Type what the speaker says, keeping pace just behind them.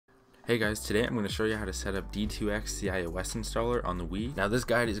Hey guys, today I'm going to show you how to set up D2x Cios installer on the Wii. Now this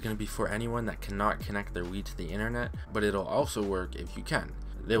guide is going to be for anyone that cannot connect their Wii to the internet, but it'll also work if you can.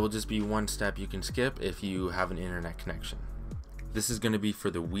 There will just be one step you can skip if you have an internet connection. This is going to be for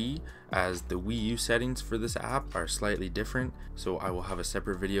the Wii, as the Wii U settings for this app are slightly different, so I will have a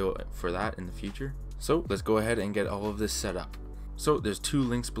separate video for that in the future. So let's go ahead and get all of this set up. So there's two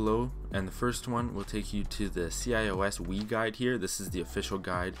links below, and the first one will take you to the Cios Wii guide here. This is the official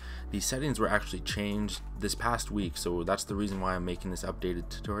guide. These settings were actually changed this past week, so that's the reason why I'm making this updated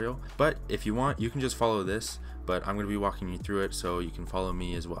tutorial. But if you want, you can just follow this, but I'm going to be walking you through it so you can follow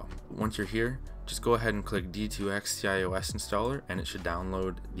me as well. Once you're here, just go ahead and click D2x Cios installer, and it should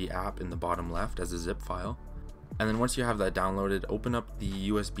download the app in the bottom left as a zip file. And then once you have that downloaded, open up the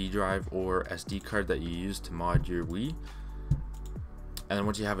USB drive or SD card that you use to mod your Wii. And then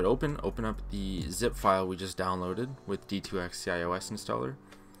once you have it open up the zip file we just downloaded with D2x Cios installer.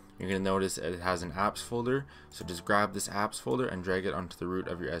 You're going to notice it has an apps folder, so just grab this apps folder and drag it onto the root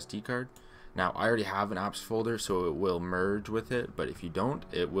of your SD card. Now I already have an apps folder, so it will merge with it, but if you don't,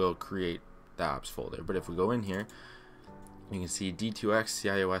 it will create the apps folder. But if we go in here, you can see D2x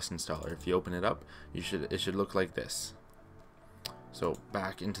Cios installer. If you open it up, it should look like this. So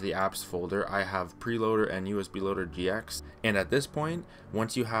back into the apps folder, I have preloader and USB loader GX. And at this point,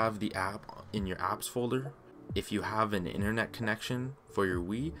 once you have the app in your apps folder, if you have an internet connection for your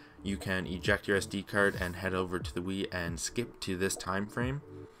Wii, you can eject your SD card and head over to the Wii and skip to this time frame.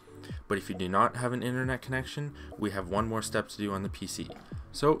 But if you do not have an internet connection, we have one more step to do on the PC.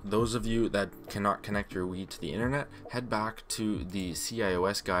 So those of you that cannot connect your Wii to the internet, head back to the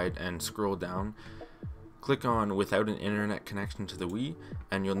Cios guide and scroll down. Click on without an internet connection to the Wii,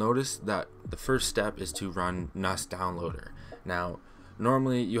 and you'll notice that the first step is to run NUS downloader. Now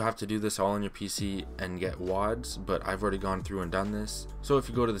normally you have to do this all on your PC and get WADs, but I've already gone through and done this. So if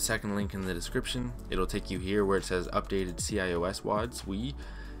you go to the second link in the description, it'll take you here where it says updated Cios WADs Wii,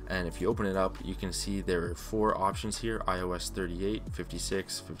 and if you open it up, you can see there are 4 options here: iOS 38,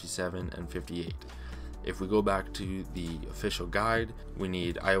 56, 57, and 58. If we go back to the official guide, we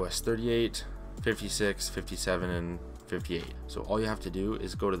need iOS 38, 56, 57, and 58. So all you have to do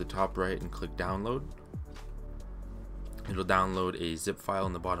is go to the top right and click download. It'll download a zip file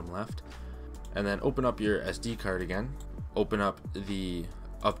in the bottom left, and then open up your SD card again, open up the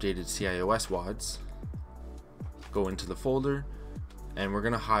updated Cios WADs, go into the folder, and we're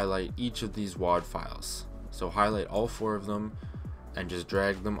going to highlight each of these WAD files. So highlight all 4 of them and just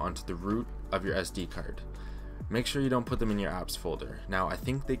drag them onto the root of your SD card. Make sure you don't put them in your apps folder. Now I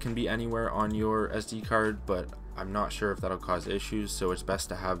think they can be anywhere on your SD card, but I'm not sure if that'll cause issues, so it's best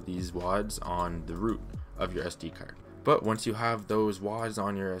to have these WADs on the root of your SD card. But once you have those WADs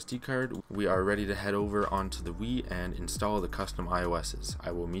on your SD card, we are ready to head over onto the Wii and install the custom iOSs.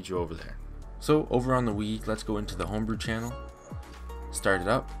 I will meet you over there. So over on the Wii, let's go into the homebrew channel, start it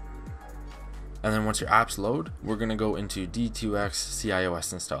up, and then once your apps load, we're going to go into D2x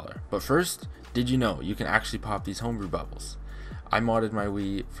Cios installer. But first, did you know you can actually pop these homebrew bubbles? I modded my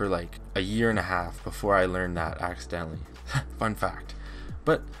Wii for like a year and a half before I learned that accidentally. Fun fact.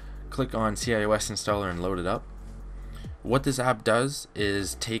 But click on Cios installer and load it up. What this app does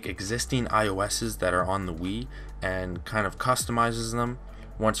is take existing iOSs that are on the Wii and kind of customizes them.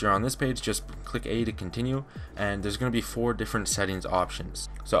 Once you're on this page, just click A to continue, and there's going to be 4 different settings options.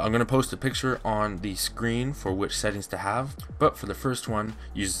 So I'm going to post a picture on the screen for which settings to have, but for the first one,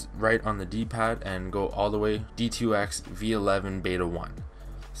 use right on the D-pad and go all the way D2x V11 Beta 1.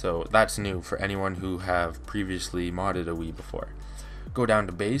 So that's new for anyone who have previously modded a Wii before. Go down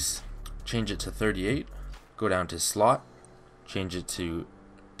to base, change it to 38, go down to slot, change it to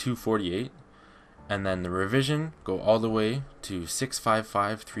 248, and then the revision, go all the way to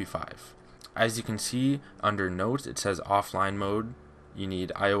 65535. As you can see under notes, it says offline mode. You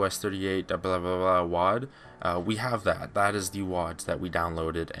need iOS 38 blah blah blah WAD. We have that. That is the WADs that we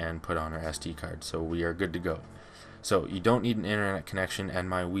downloaded and put on our SD card, so we are good to go. So you don't need an internet connection, and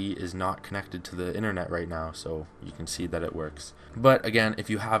my Wii is not connected to the internet right now, so you can see that it works. But again, if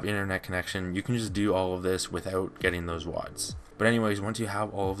you have internet connection, you can just do all of this without getting those WADs. But anyways, once you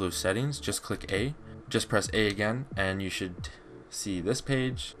have all of those settings, just click A, just press A again, and you should see this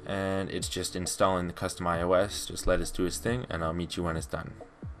page, and it's just installing the custom iOS. Just let it do its thing, and I'll meet you when it's done.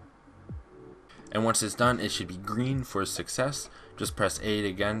 And once it's done, it should be green for success. Just press A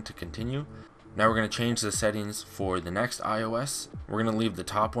again to continue. Now we're going to change the settings for the next iOS. We're going to leave the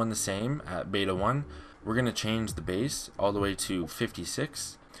top one the same at Beta 1. We're going to change the base all the way to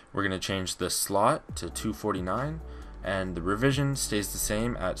 56. We're going to change the slot to 249, and the revision stays the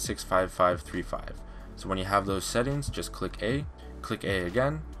same at 65535. So when you have those settings, just click A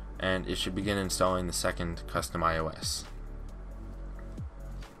again, and it should begin installing the second custom iOS.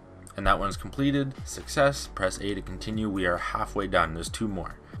 And that one's completed. Success. Press A to continue. We are halfway done. There's 2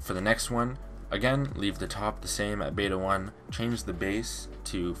 more. For the next one, again, leave the top the same at beta 1, change the base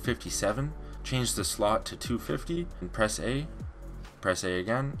to 57, change the slot to 250, and press A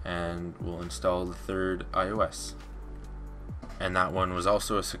again, and we'll install the third iOS. And that one was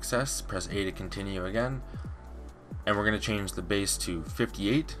also a success. Press A to continue again, and we're going to change the base to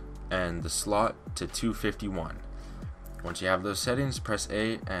 58 and the slot to 251. Once you have those settings, press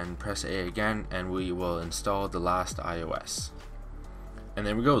A and press A again, and we will install the last iOS. And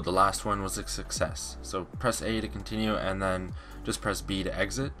there we go, the last one was a success. So press A to continue, and then just press B to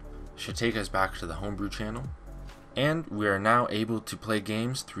exit. Should take us back to the homebrew channel. And we are now able to play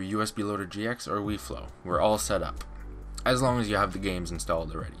games through USB Loader GX or WeFlow. We're all set up, as long as you have the games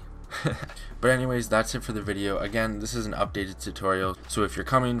installed already. But anyways, that's it for the video. Again, this is an updated tutorial, so if you're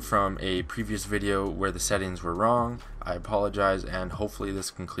coming from a previous video where the settings were wrong, I apologize, and hopefully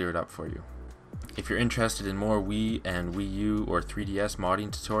this can clear it up for you. If you're interested in more Wii and Wii U or 3DS modding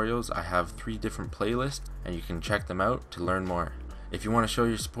tutorials, I have 3 different playlists, and you can check them out to learn more. If you want to show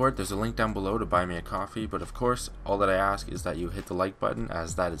your support, there's a link down below to buy me a coffee, but of course, all that I ask is that you hit the like button,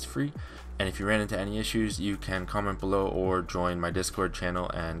 as that is free. And if you ran into any issues, you can comment below or join my Discord channel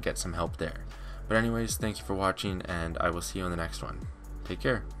and get some help there. But anyways, thank you for watching, and I will see you in the next one. Take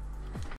care.